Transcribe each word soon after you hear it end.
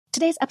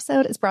Today's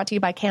episode is brought to you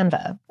by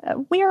Canva.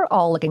 We're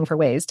all looking for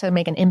ways to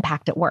make an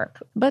impact at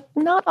work, but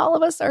not all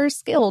of us are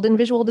skilled in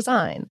visual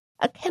design.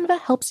 Canva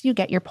helps you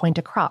get your point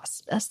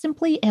across,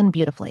 simply and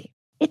beautifully.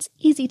 It's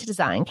easy to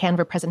design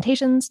Canva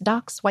presentations,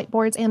 docs,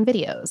 whiteboards, and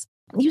videos.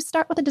 You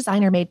start with a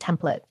designer-made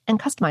template and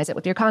customize it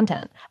with your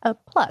content.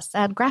 Plus,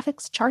 add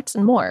graphics, charts,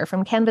 and more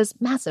from Canva's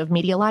massive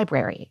media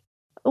library.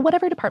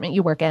 Whatever department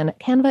you work in,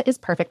 Canva is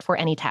perfect for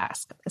any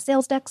task.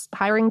 Sales decks,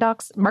 hiring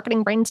docs,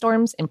 marketing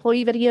brainstorms,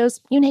 employee videos,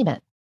 you name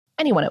it.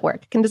 Anyone at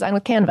work can design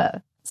with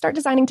Canva. Start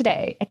designing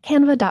today at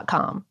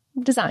canva.com.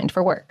 Designed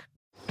for work.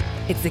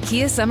 It's the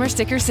Kia Summer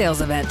Sticker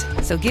Sales Event,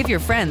 so give your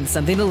friends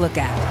something to look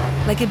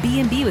at, like a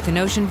B&B with an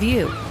ocean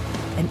view,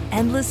 an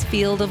endless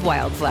field of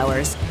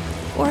wildflowers,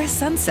 or a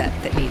sunset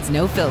that needs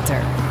no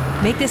filter.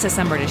 Make this a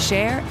summer to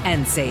share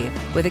and save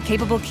with a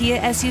capable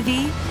Kia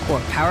SUV or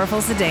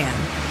powerful sedan.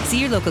 See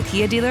your local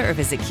Kia dealer or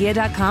visit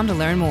kia.com to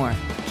learn more.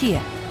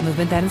 Kia,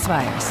 movement that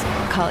inspires.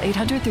 Call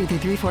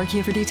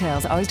 800-3334-KIA for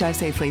details. Always drive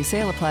safely.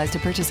 Sale applies to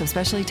purchase of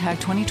specially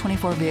tagged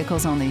 2024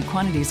 vehicles only.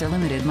 Quantities are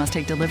limited. Must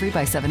take delivery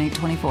by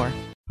 7/8/24.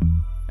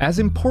 As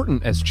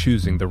important as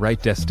choosing the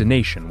right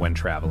destination when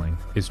traveling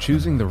is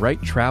choosing the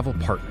right travel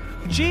partner.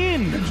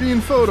 Gene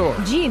Fodor.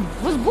 Gene,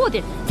 was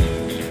good.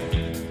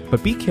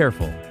 But be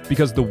careful,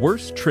 because the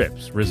worst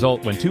trips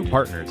result when two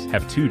partners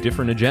have two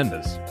different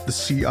agendas. The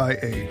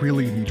CIA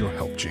really need your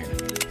help, Gene.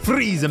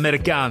 Freeze,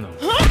 Americano!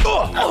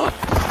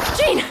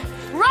 Gene,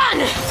 run!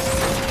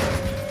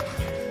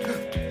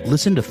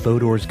 Listen to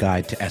Fodor's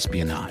Guide to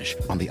Espionage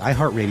on the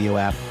iHeartRadio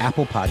app,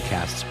 Apple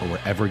Podcasts, or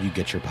wherever you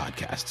get your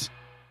podcasts.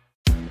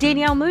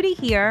 Danielle Moody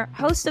here,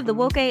 host of the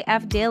Woke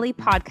AF Daily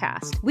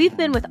podcast. We've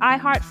been with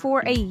iHeart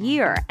for a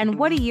year, and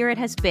what a year it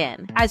has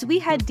been. As we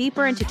head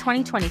deeper into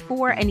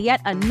 2024 and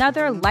yet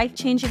another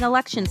life-changing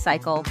election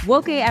cycle,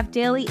 Woke AF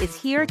Daily is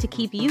here to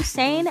keep you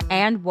sane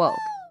and woke.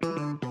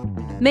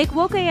 Make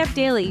Woke AF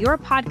Daily your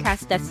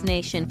podcast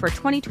destination for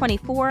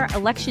 2024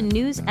 election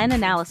news and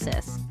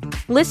analysis.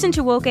 Listen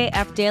to Woke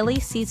AF Daily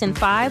Season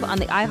 5 on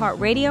the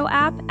iHeartRadio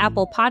app,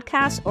 Apple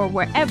Podcasts, or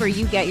wherever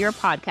you get your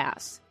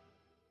podcasts.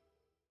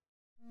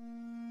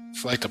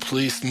 It's like the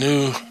police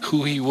knew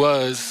who he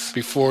was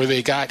before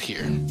they got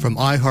here. From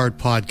iHeart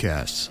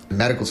Podcasts. The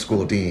medical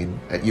school dean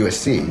at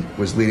USC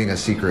was leading a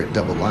secret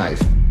double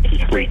life. Is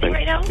she breathing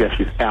right now? Yes,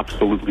 she's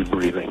absolutely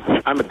breathing.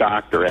 I'm a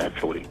doctor,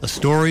 actually. A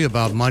story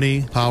about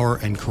money, power,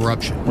 and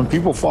corruption. When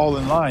people fall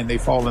in line, they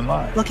fall in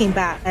line. Looking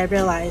back, I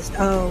realized,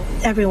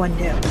 everyone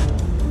knew.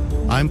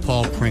 I'm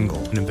Paul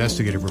Pringle, an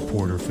investigative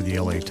reporter for the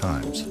LA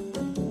Times.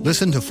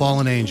 Listen to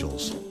Fallen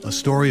Angels, a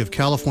story of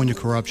California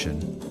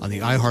corruption on the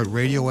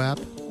iHeartRadio app,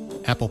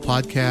 Apple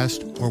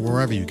Podcast, or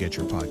wherever you get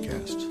your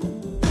podcasts.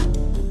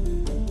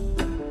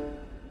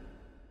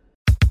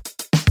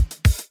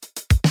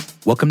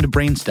 Welcome to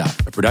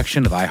Brainstuff, a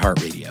production of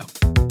iHeartRadio.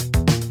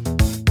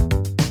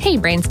 Hey,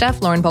 Brainstuff,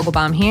 Lauren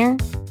Vogelbaum here.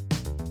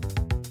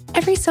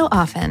 Every so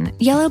often,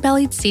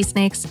 yellow-bellied sea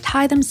snakes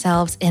tie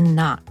themselves in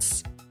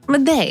knots.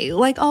 They,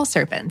 like all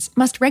serpents,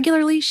 must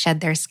regularly shed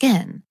their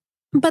skin.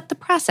 But the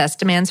process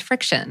demands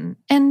friction,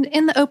 and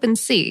in the open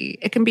sea,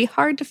 it can be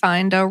hard to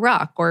find a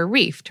rock or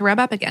reef to rub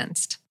up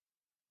against.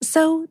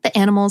 So the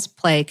animals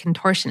play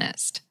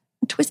contortionist.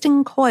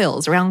 Twisting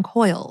coils around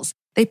coils,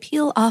 they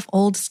peel off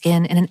old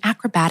skin in an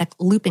acrobatic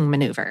looping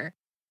maneuver.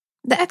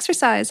 The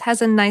exercise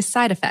has a nice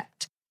side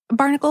effect.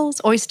 Barnacles,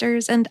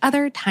 oysters, and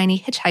other tiny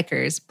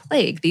hitchhikers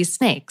plague these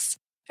snakes.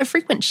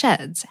 Frequent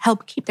sheds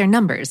help keep their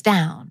numbers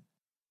down.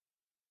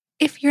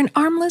 If you're an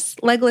armless,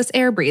 legless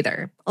air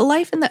breather,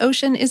 life in the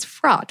ocean is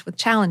fraught with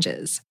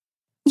challenges.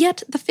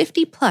 Yet the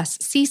 50-plus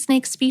sea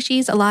snake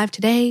species alive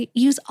today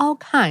use all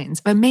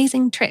kinds of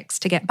amazing tricks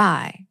to get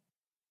by.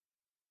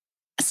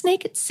 A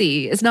snake at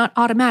sea is not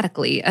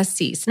automatically a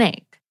sea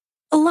snake.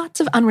 Lots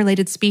of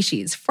unrelated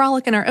species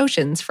frolic in our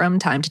oceans from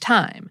time to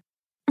time.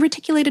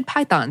 Reticulated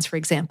pythons, for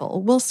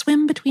example, will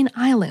swim between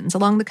islands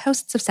along the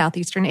coasts of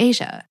Southeastern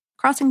Asia,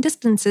 crossing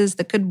distances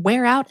that could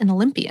wear out an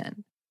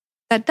Olympian.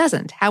 That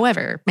doesn't,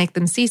 however, make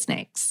them sea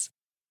snakes.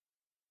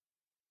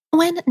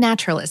 When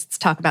naturalists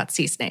talk about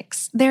sea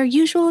snakes, they're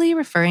usually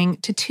referring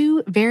to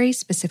two very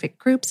specific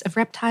groups of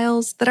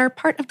reptiles that are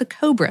part of the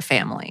cobra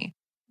family: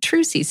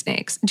 true sea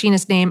snakes,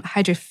 genus name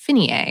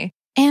Hydrophiniae,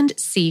 and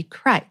sea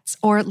krites,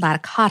 or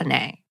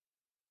Laticodinae.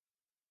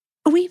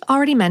 We've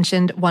already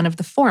mentioned one of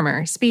the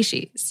former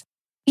species.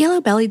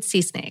 Yellow-bellied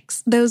sea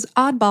snakes, those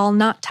oddball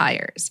knot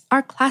tiers,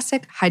 are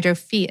classic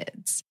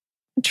hydrophiids.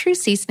 True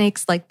sea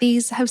snakes like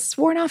these have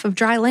sworn off of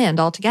dry land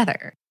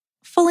altogether.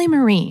 Fully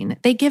marine,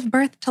 they give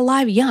birth to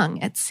live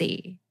young at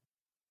sea.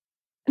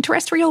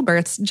 Terrestrial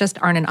births just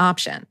aren't an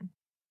option.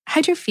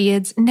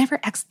 Hydrophiids never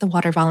exit the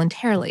water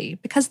voluntarily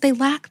because they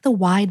lack the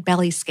wide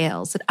belly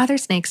scales that other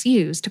snakes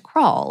use to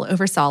crawl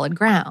over solid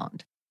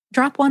ground.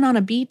 Drop one on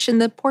a beach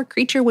and the poor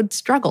creature would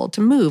struggle to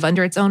move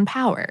under its own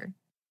power.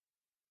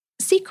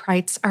 Sea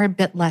krites are a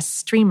bit less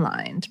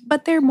streamlined,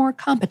 but they're more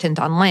competent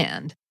on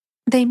land.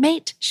 They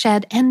mate,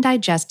 shed, and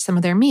digest some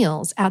of their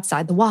meals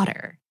outside the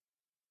water.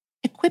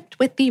 Equipped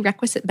with the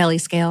requisite belly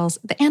scales,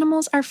 the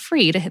animals are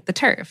free to hit the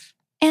turf.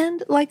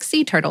 And like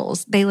sea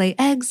turtles, they lay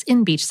eggs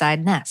in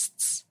beachside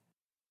nests.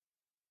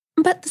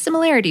 But the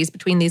similarities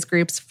between these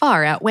groups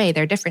far outweigh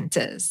their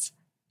differences.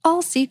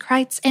 All sea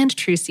krites and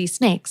true sea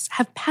snakes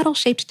have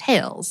paddle-shaped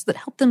tails that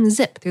help them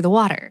zip through the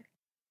water.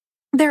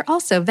 They're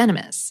also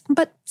venomous,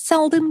 but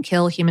seldom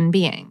kill human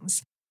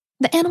beings.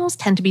 The animals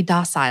tend to be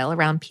docile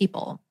around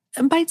people.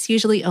 Bites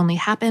usually only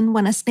happen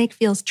when a snake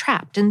feels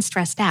trapped and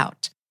stressed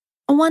out.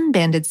 One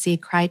banded sea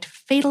krite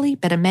fatally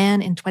bit a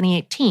man in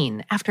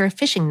 2018 after a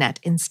fishing net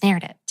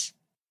ensnared it.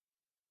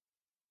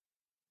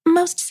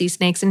 Most sea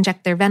snakes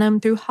inject their venom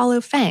through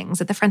hollow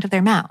fangs at the front of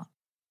their mouth.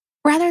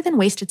 Rather than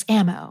waste its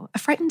ammo, a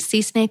frightened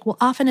sea snake will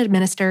often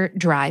administer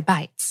dry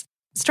bites,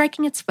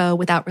 striking its foe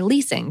without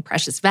releasing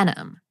precious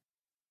venom.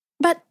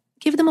 But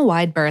give them a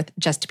wide berth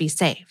just to be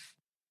safe.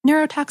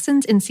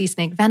 Neurotoxins in sea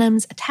snake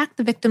venoms attack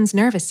the victim's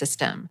nervous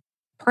system.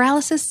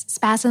 Paralysis,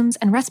 spasms,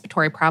 and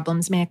respiratory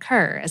problems may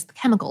occur as the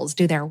chemicals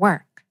do their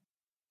work.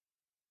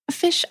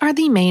 Fish are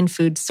the main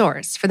food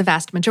source for the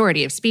vast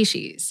majority of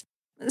species.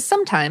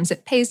 Sometimes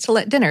it pays to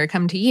let dinner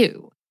come to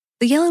you.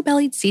 The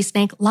yellow-bellied sea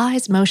snake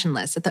lies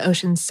motionless at the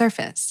ocean's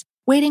surface,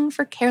 waiting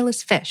for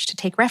careless fish to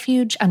take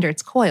refuge under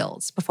its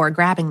coils before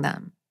grabbing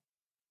them.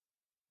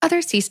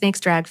 Other sea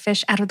snakes drag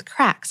fish out of the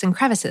cracks and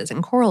crevices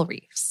in coral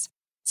reefs.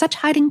 Such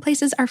hiding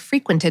places are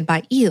frequented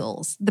by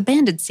eels, the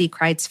banded sea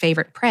krite's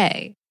favorite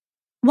prey.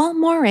 While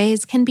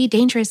morays can be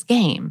dangerous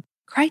game,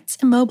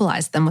 krites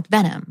immobilize them with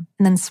venom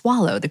and then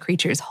swallow the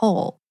creatures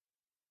whole.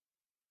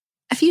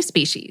 A few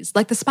species,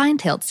 like the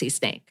spine-tailed sea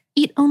snake,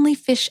 eat only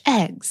fish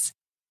eggs.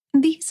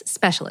 These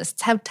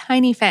specialists have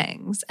tiny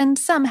fangs, and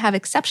some have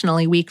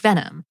exceptionally weak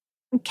venom.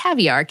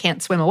 Caviar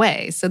can't swim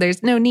away, so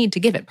there's no need to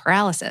give it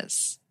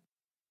paralysis.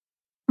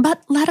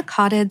 But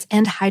latocaudids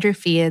and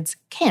hydropheids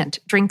can't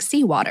drink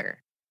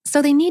seawater,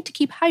 so they need to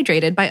keep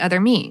hydrated by other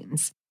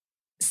means.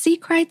 Sea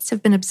krites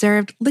have been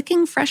observed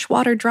licking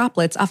freshwater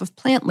droplets off of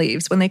plant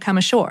leaves when they come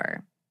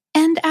ashore.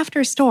 And after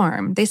a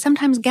storm, they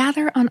sometimes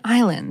gather on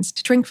islands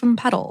to drink from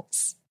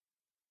puddles.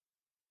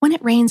 When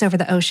it rains over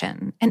the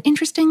ocean, an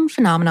interesting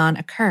phenomenon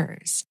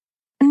occurs.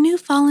 New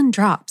fallen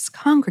drops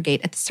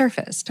congregate at the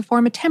surface to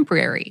form a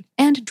temporary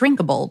and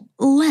drinkable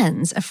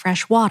lens of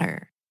fresh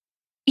water.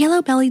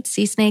 Yellow-bellied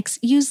sea snakes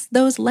use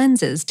those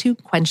lenses to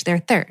quench their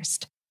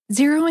thirst,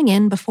 zeroing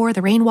in before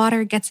the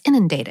rainwater gets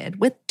inundated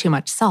with too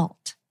much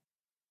salt.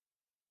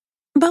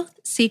 Both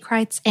sea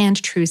krites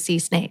and true sea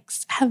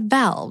snakes have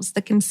valves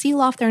that can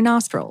seal off their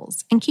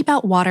nostrils and keep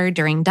out water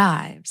during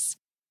dives.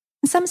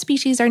 Some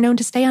species are known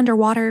to stay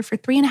underwater for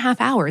 3.5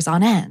 hours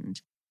on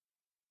end.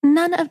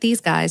 None of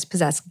these guys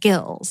possess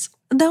gills,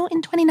 though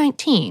in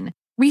 2019,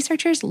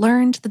 researchers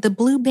learned that the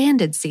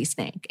blue-banded sea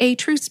snake, a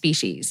true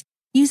species,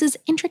 uses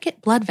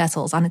intricate blood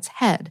vessels on its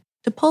head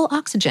to pull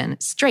oxygen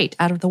straight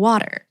out of the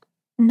water.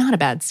 Not a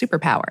bad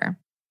superpower.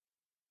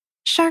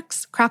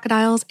 Sharks,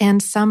 crocodiles,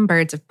 and some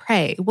birds of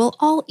prey will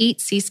all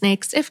eat sea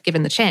snakes if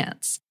given the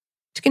chance.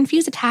 To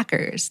confuse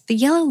attackers, the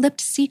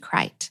yellow-lipped sea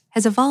krite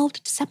has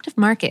evolved deceptive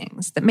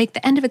markings that make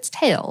the end of its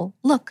tail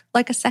look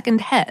like a second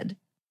head.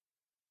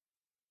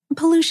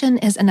 Pollution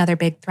is another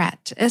big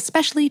threat,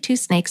 especially to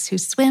snakes who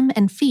swim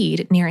and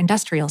feed near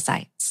industrial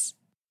sites.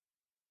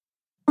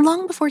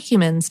 Long before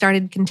humans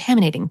started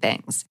contaminating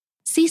things,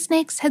 sea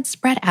snakes had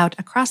spread out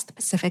across the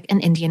Pacific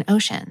and Indian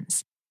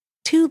Oceans.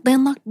 2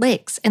 landlocked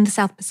lakes in the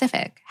South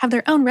Pacific have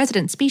their own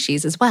resident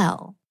species as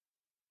well.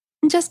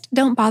 Just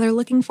don't bother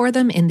looking for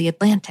them in the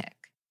Atlantic.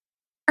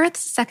 Earth's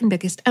second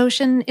biggest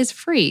ocean is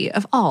free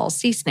of all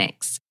sea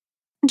snakes.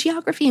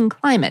 Geography and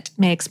climate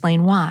may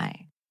explain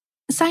why.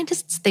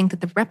 Scientists think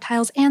that the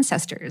reptile's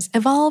ancestors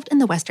evolved in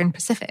the Western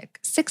Pacific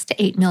 6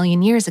 to 8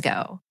 million years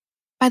ago.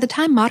 By the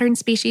time modern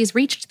species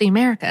reached the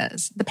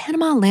Americas, the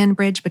Panama Land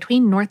Bridge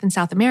between North and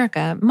South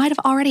America might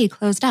have already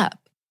closed up.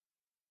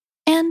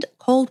 And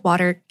cold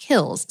water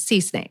kills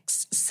sea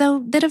snakes,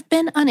 so they'd have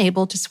been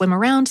unable to swim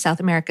around South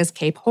America's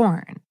Cape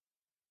Horn.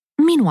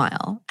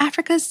 Meanwhile,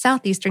 Africa's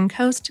southeastern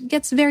coast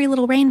gets very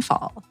little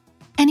rainfall.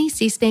 Any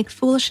sea snake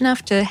foolish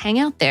enough to hang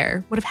out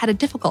there would have had a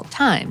difficult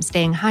time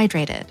staying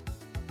hydrated.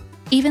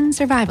 Even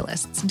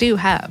survivalists do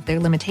have their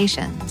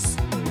limitations.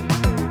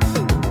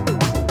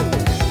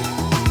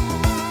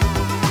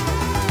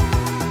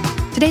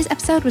 Today's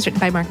episode was written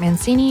by Mark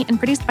Mancini and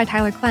produced by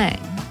Tyler Klang.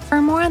 For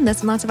more on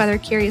this and lots of other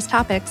curious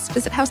topics,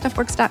 visit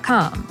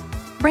howstuffworks.com.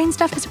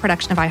 Brainstuff is a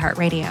production of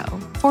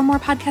iHeartRadio. For more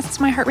podcasts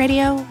from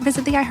iHeartRadio,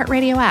 visit the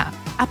iHeartRadio app,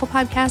 Apple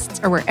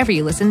Podcasts, or wherever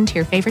you listen to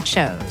your favorite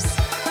shows.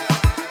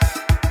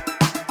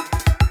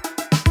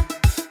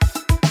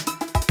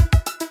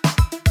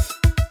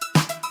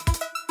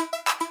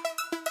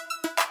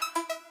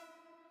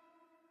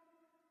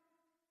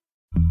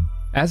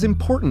 As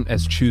important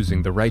as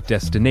choosing the right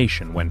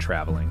destination when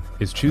traveling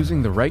is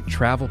choosing the right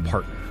travel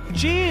partner.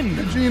 Gene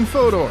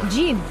Fodor.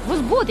 Gene,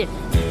 was будет?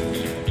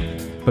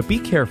 But be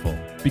careful,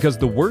 because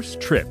the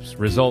worst trips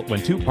result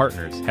when 2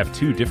 partners have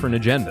 2 different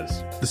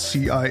agendas. The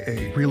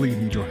CIA really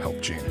need your help,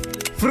 Gene.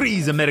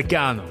 Freeze,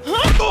 Americano!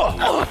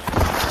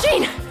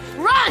 Gene,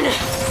 run!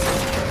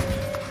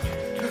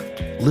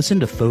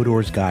 Listen to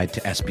Fodor's Guide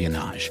to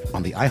Espionage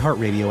on the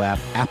iHeartRadio app,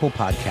 Apple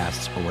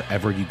Podcasts, or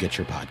wherever you get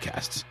your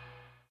podcasts.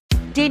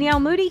 Danielle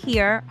Moody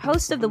here,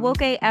 host of the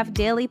Woke AF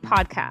Daily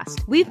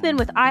podcast. We've been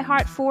with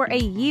iHeart for a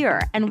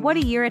year, and what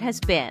a year it has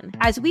been.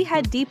 As we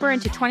head deeper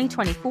into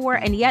 2024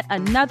 and yet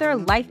another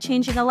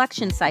life-changing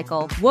election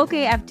cycle, Woke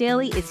AF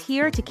Daily is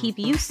here to keep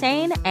you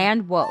sane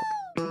and woke.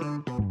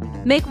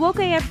 Make Woke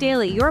AF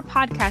Daily your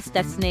podcast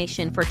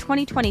destination for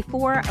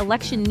 2024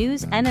 election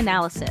news and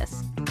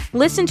analysis.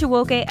 Listen to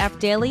Woke AF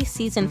Daily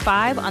Season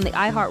 5 on the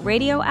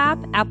iHeartRadio app,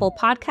 Apple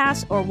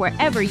Podcasts, or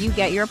wherever you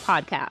get your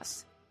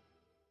podcasts.